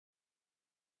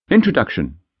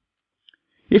Introduction.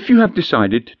 If you have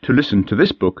decided to listen to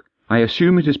this book, I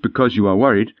assume it is because you are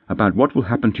worried about what will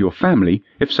happen to your family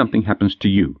if something happens to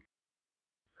you.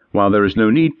 While there is no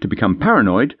need to become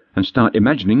paranoid and start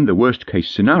imagining the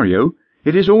worst-case scenario,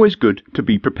 it is always good to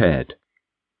be prepared.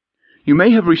 You may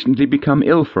have recently become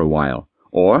ill for a while,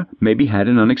 or maybe had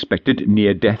an unexpected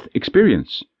near-death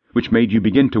experience, which made you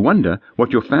begin to wonder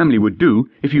what your family would do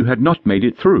if you had not made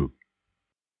it through.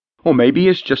 Or maybe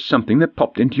it's just something that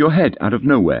popped into your head out of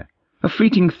nowhere, a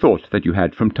fleeting thought that you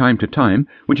had from time to time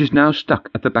which is now stuck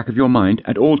at the back of your mind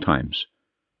at all times.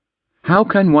 How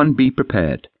can one be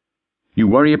prepared? You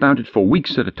worry about it for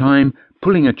weeks at a time,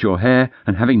 pulling at your hair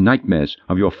and having nightmares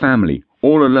of your family,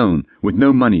 all alone, with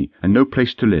no money and no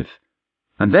place to live.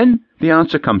 And then the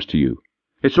answer comes to you.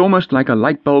 It's almost like a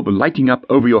light bulb lighting up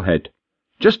over your head,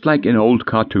 just like in old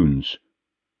cartoons.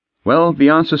 Well, the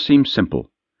answer seems simple.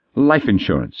 Life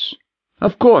insurance.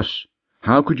 Of course!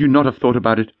 How could you not have thought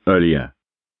about it earlier?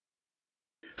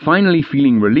 Finally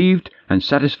feeling relieved and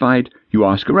satisfied, you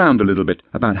ask around a little bit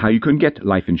about how you can get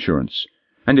life insurance,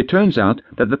 and it turns out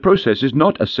that the process is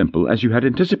not as simple as you had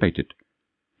anticipated.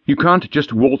 You can't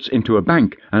just waltz into a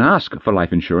bank and ask for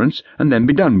life insurance and then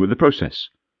be done with the process.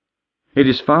 It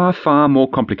is far, far more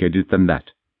complicated than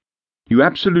that. You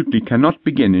absolutely cannot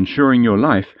begin insuring your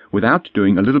life without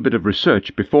doing a little bit of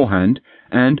research beforehand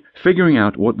and figuring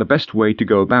out what the best way to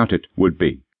go about it would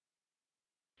be.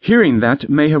 Hearing that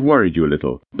may have worried you a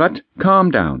little, but calm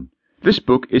down. This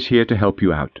book is here to help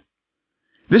you out.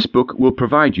 This book will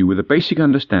provide you with a basic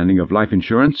understanding of life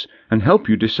insurance and help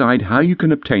you decide how you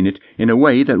can obtain it in a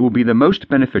way that will be the most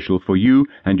beneficial for you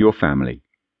and your family.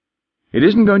 It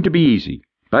isn't going to be easy,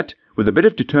 but with a bit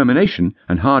of determination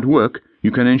and hard work,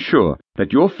 you can ensure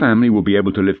that your family will be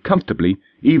able to live comfortably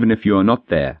even if you are not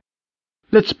there.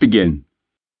 Let's begin.